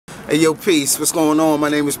Hey, yo, peace. What's going on? My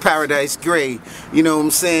name is Paradise Gray. You know what I'm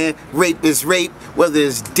saying? Rape is rape, whether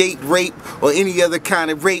it's date rape or any other kind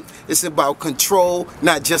of rape. It's about control,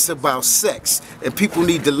 not just about sex. And people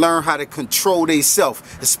need to learn how to control themselves,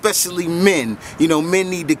 especially men. You know, men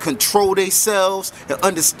need to control themselves and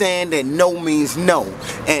understand that no means no.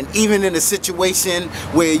 And even in a situation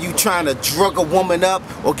where you trying to drug a woman up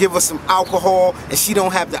or give her some alcohol and she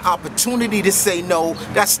don't have the opportunity to say no,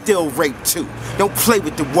 that's still rape too. Don't play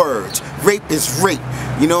with the words. Rape is rape.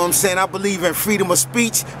 You know what I'm saying? I believe in freedom of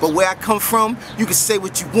speech, but where I come from, you can say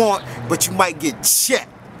what you want, but you might get checked.